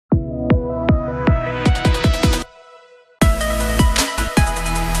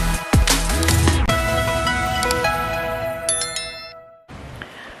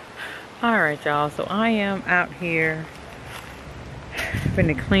Alright y'all, so I am out here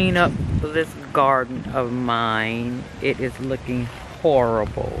finna clean up this garden of mine. It is looking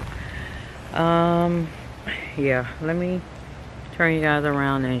horrible. Yeah, let me turn you guys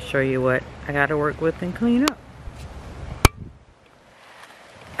around and show you what I gotta work with and clean up.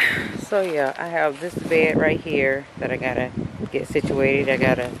 So yeah, I have this bed right here that I gotta get situated. I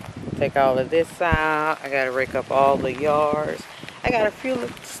gotta take all of this out. I gotta rake up all the yards. I got a few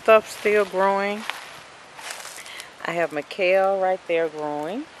stuff still growing. I have my kale right there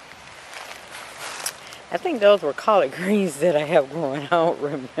growing. I think those were collard greens that I have growing. I don't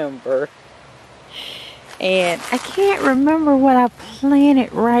remember. And I can't remember what I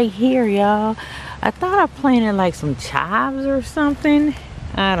planted right here, y'all. I thought I planted like some chives or something.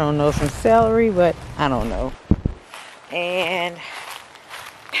 I don't know, some celery, but I don't know. And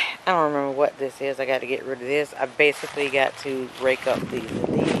I don't remember what this is. I got to get rid of this. I basically got to rake up these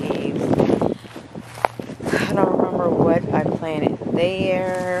leaves. I don't remember what I planted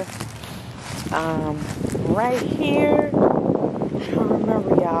there. Right here, I don't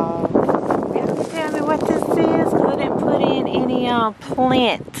remember, y'all. You have to tell me what this is, because I didn't put in any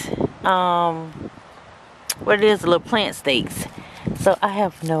plant, what it is, little plant stakes. So I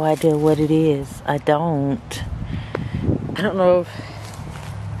have no idea what it is. I don't know if,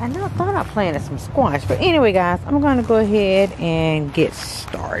 I thought I planted some squash. But anyway, guys, I'm going to go ahead and get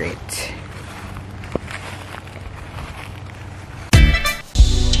started.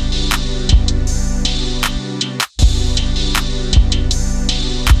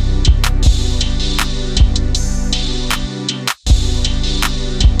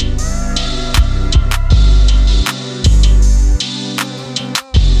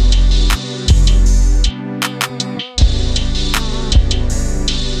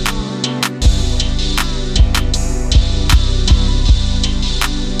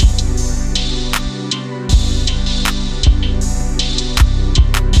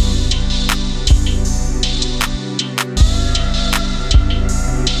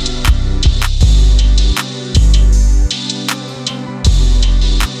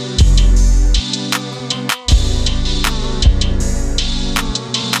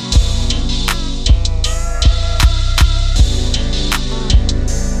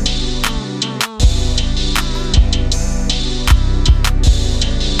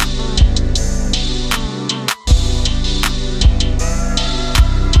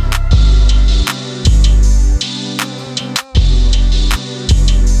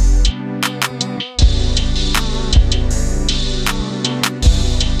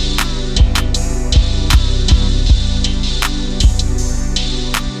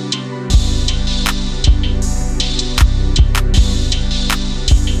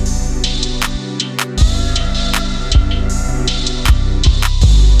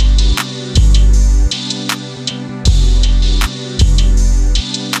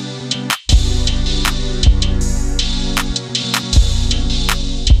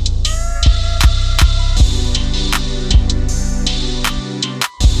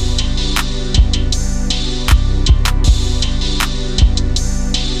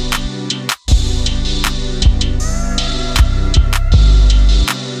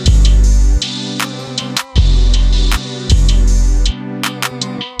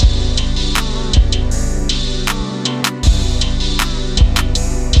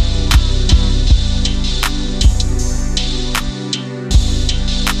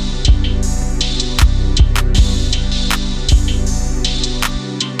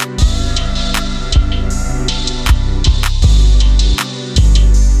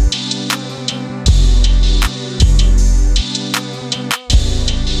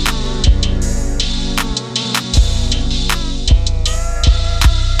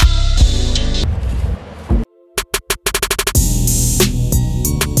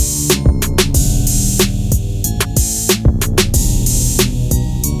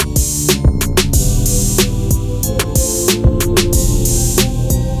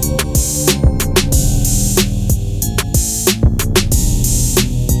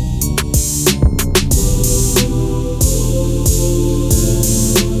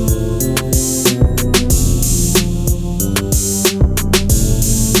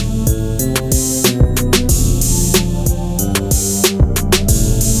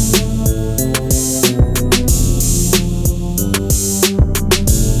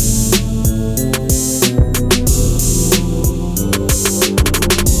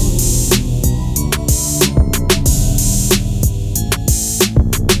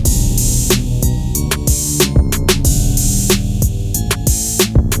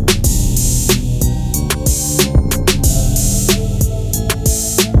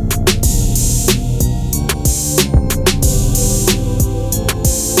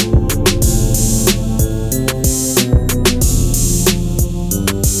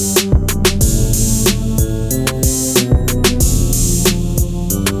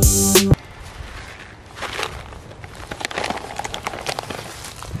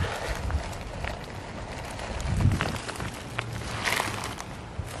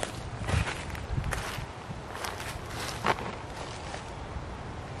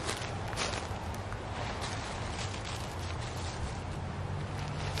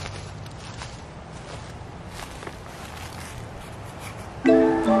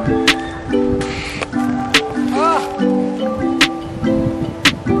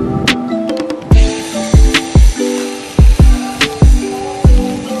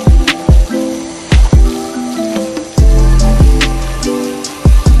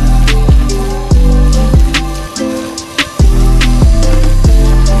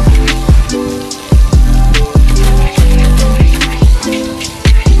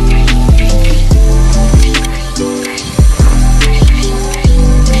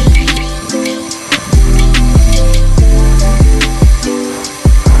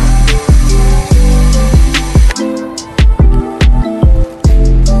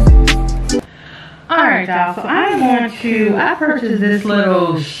 Alright y'all, so I purchased this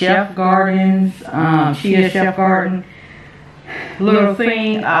little Chef Gardens, Chia Chef Garden little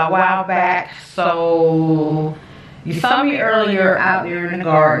thing a while back. So you saw me earlier out there in the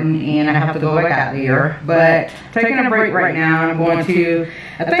garden, and I have to go back out there. But taking a break right now, I'm going to,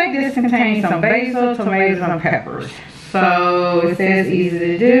 I think this contains some basil, tomatoes, and peppers. So it says easy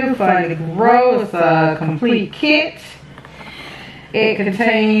to do, fun to grow. It's a complete kit. It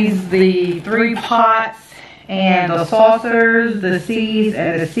contains the 3 pots and the saucers, the seeds,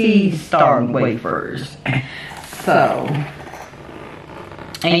 and the seed starting wafers. So,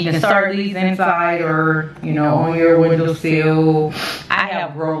 and you can start these inside or, you know, on your windowsill. I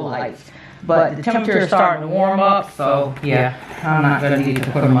have grow lights, but the temperature is starting to warm up, so yeah, I'm not going to need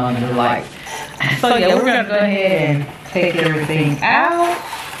to put them under the light. So yeah, we're going to go ahead and take everything out.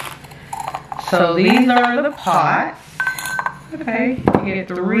 So these are the pots. Okay, you get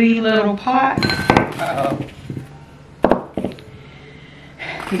 3 little pots.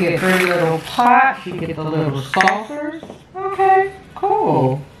 You get 3 little pots. You get the little saucers. Okay,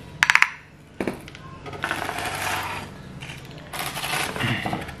 cool.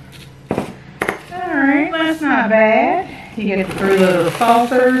 Alright, that's not bad. You get the 3 little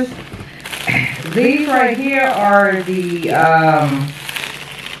saucers. These right here are the,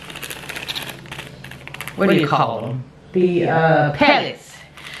 what do you call them? The pellets,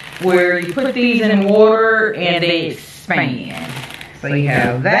 where you put these in water and they expand. So you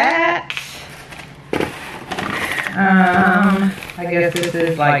have that. I guess this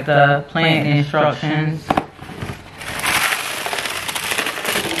is like the plant instructions.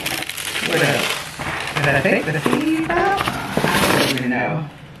 What else? Did I take the seeds out? I don't even know.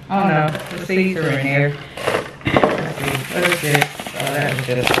 Oh no, the seeds are in here. Let's see, what is this? Oh, that was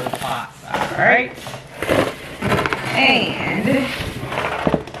just little pots. Alright. And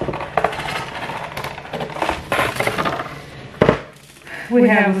we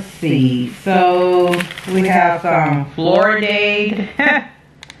have a seed. So we have some Floridated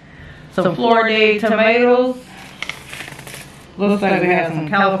tomatoes. Looks like we have some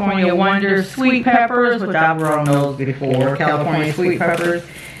California Wonder sweet peppers, which I've grown those before, California sweet peppers.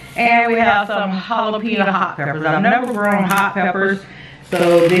 And we have some jalapeno hot peppers. I've never grown hot peppers,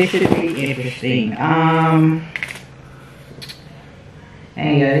 so this should be interesting.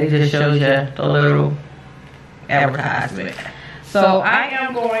 And yeah, it just shows you the little advertisement. So I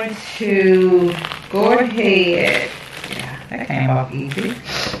am going to go ahead. Yeah, that came off easy.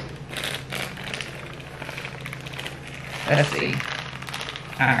 Let's see.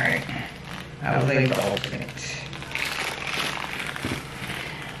 Alright. I was able to open it.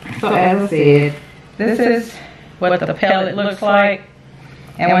 So as I said, this is what the pellet looks like.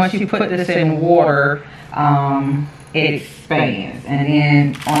 And once you put this in water, it expands. And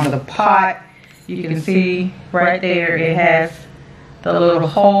then on the pot, you can see right there it has the little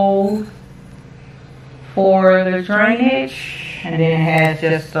hole for the drainage. And then it has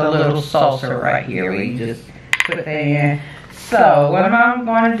just a little saucer right here where you just put that in. So what I'm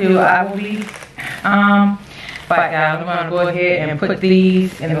going to do, I will be, I'm going to go ahead and put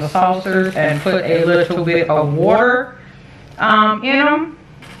these in the saucers and put a little bit of water in them.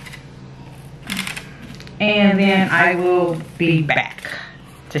 And then I will be back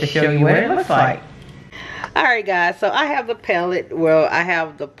to show you what it looks like. Alright guys, so I have the pellet. Well, I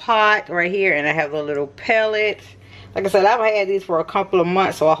have the pot right here and I have the little pellet. Like I said, I've had these for a couple of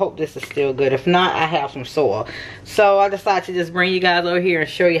months, so I hope this is still good. If not, I have some soil. So I decided to just bring you guys over here and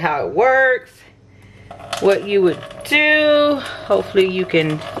show you how it works. What you would do, hopefully you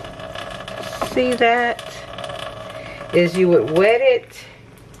can see that, is you would wet it.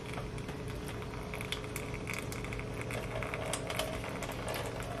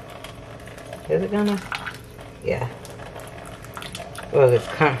 Is it gonna? Yeah. Well, it's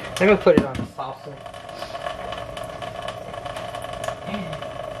kind of, let me put it on the saucer.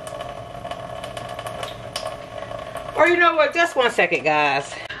 Or you know what, just 1 second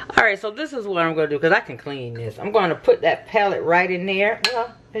guys. Alright, so this is what I'm going to do because I can clean this. I'm going to put that pellet right in there.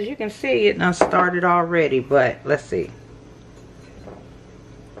 Well, as you can see, it done started already, but let's see.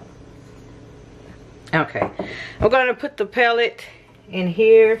 Okay, I'm going to put the pellet in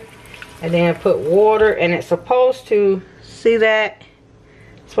here and then put water, and it's supposed to, see that?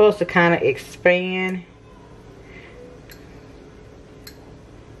 It's supposed to kind of expand.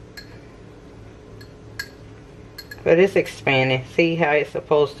 But it's expanding. See how it's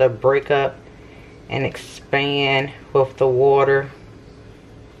supposed to break up and expand with the water.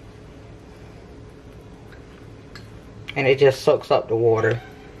 And it just soaks up the water.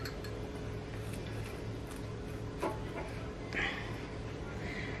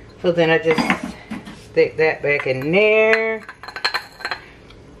 So then I just stick that back in there.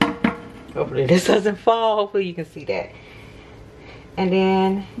 Hopefully this doesn't fall. Hopefully you can see that. And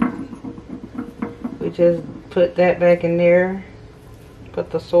then we just put that back in there.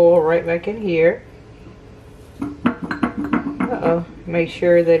 Put the soil right back in here. Uh-oh. Make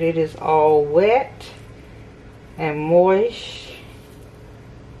sure that it is all wet and moist.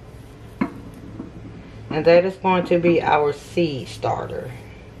 And that is going to be our seed starter.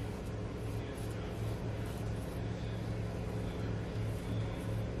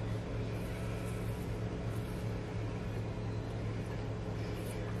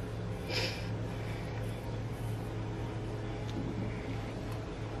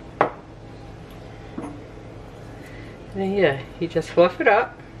 And yeah, you just fluff it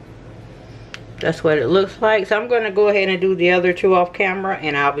up. That's what it looks like. So I'm going to go ahead and do the other two off camera,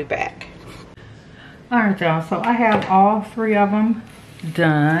 and I'll be back. Alright y'all, so I have all three of them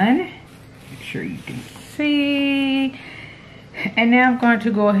done. Make sure you can see. And now I'm going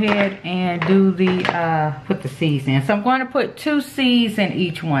to go ahead and do the, put the seeds in. So I'm going to put 2 seeds in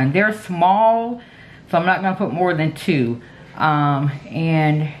each one. They're small, so I'm not going to put more than 2. Maybe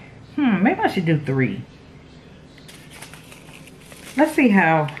I should do 3. Let's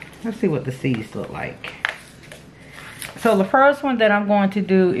see what the seeds look like. So the first one that I'm going to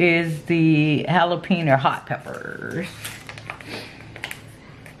do is the jalapeno hot peppers.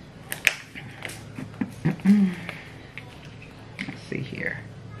 Let's see here.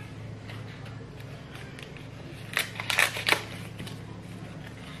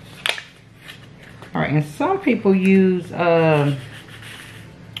 All right, and some people use,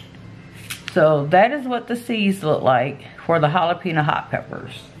 so that is what the seeds look like for the jalapeno hot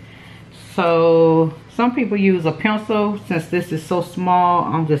peppers. So some people use a pencil. Since this is so small,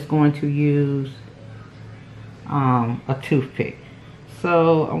 I'm just going to use a toothpick.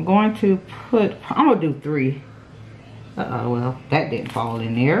 So I'm going to put, I'm gonna do 3. Well, that didn't fall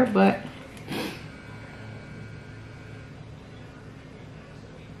in there, but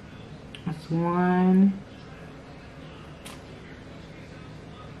that's 1,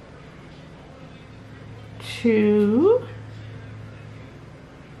 2,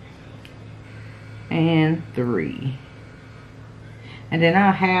 and 3. And then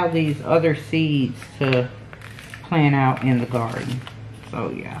I'll have these other seeds to plant out in the garden. So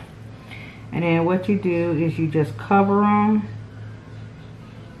yeah. And then what you do is you just cover them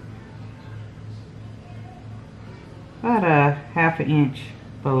about a ½ inch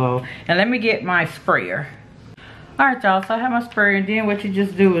below. And let me get my sprayer. Alright y'all, so I have my sprayer, and then what you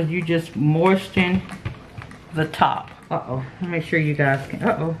just do is you just moisten the top. Uh-oh. Make sure you guys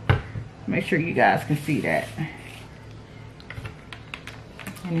can, make sure you guys can see that.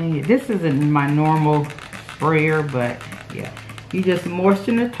 And then this isn't my normal sprayer, but yeah, you just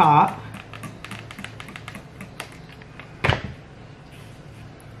moisten the top.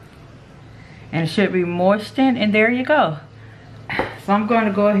 And it should be moistened, and there you go. So I'm going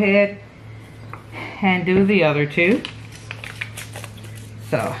to go ahead and do the other 2.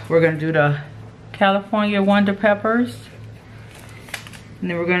 So we're going to do the California Wonder Peppers. And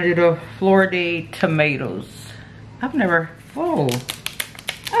then we're going to do the Florida tomatoes. I've never, whoa. Okay,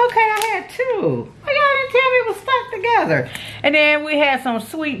 I had 2. Why y'all didn't tell me it was stuck together? And then we had some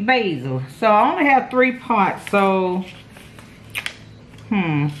sweet basil. So I only have 3 pots, so,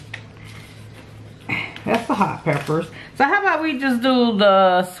 that's the hot peppers. So how about we just do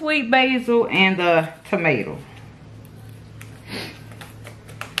the sweet basil and the tomato?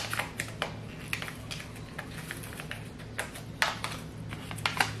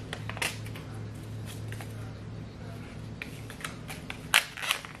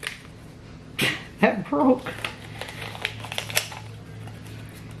 That broke.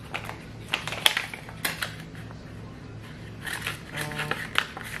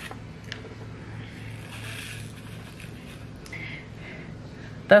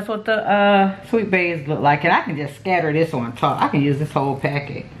 That's what the sweet basil look like. And I can just scatter this on top. I can use this whole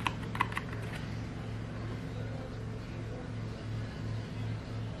packet.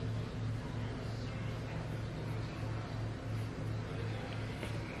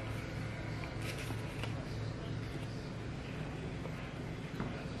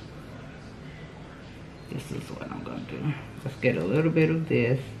 This is what I'm going to do. Let's get a little bit of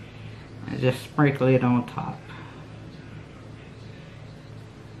this and just sprinkle it on top.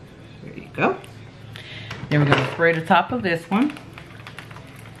 There you go. Then we're going to spray the top of this one.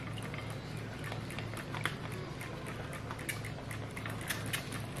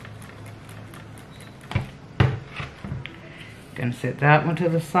 Gonna set that one to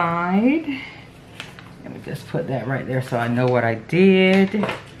the side. Let me just put that right there so I know what I did.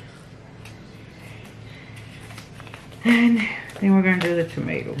 And then we're gonna do the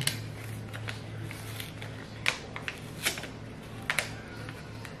tomato.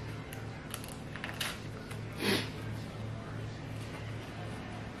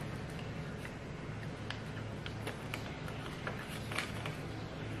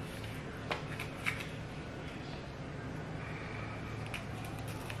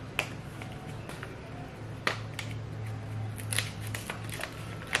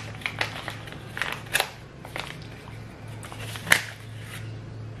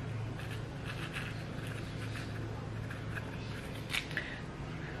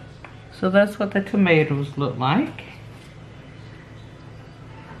 So that's what the tomatoes look like.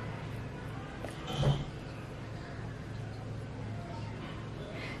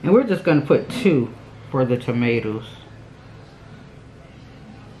 And we're just gonna put 2 for the tomatoes.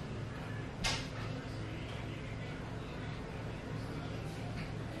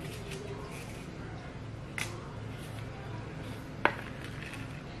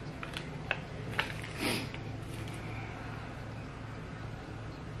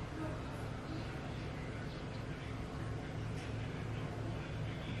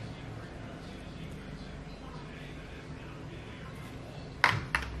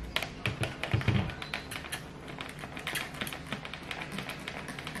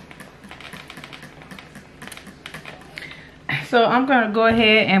 So I'm gonna go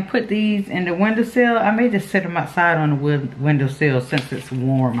ahead and put these in the windowsill. I may just set them outside on the windowsill since it's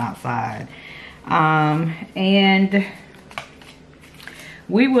warm outside. And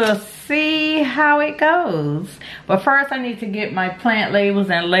we will see how it goes. But first I need to get my plant labels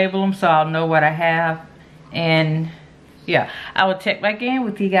and label them so I'll know what I have. And yeah, I will check back in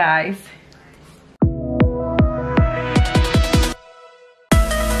with you guys.